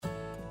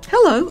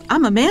Hello,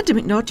 I'm Amanda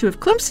McNulty of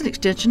Clemson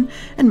Extension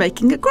and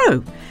Making It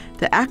Grow.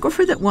 The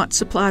aquifer that once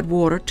supplied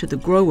water to the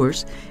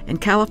growers in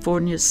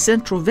California's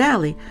Central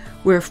Valley,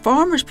 where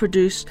farmers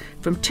produce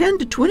from 10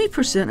 to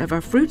 20% of our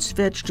fruits,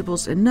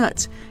 vegetables, and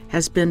nuts,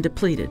 has been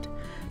depleted.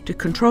 To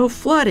control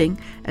flooding,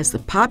 as the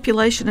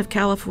population of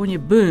California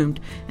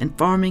boomed and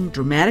farming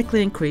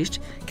dramatically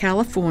increased,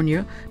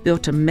 California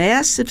built a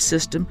massive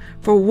system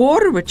for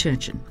water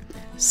retention.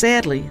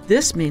 Sadly,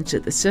 this means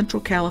that the Central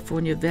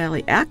California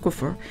Valley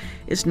aquifer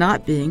is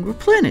not being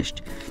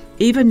replenished.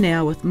 Even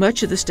now, with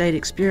much of the state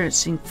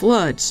experiencing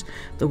floods,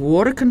 the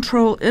water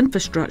control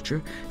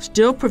infrastructure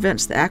still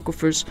prevents the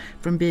aquifers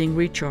from being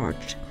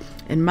recharged.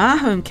 In my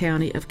home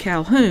county of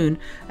Calhoun,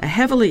 a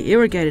heavily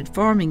irrigated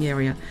farming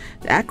area,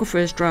 the aquifer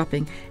is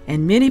dropping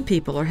and many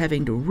people are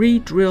having to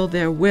re-drill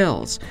their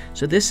wells.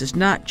 So this is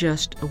not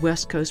just a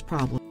West Coast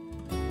problem.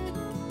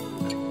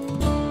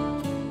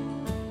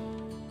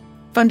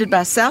 Funded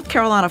by South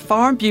Carolina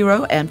Farm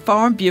Bureau and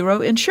Farm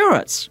Bureau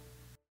Insurance.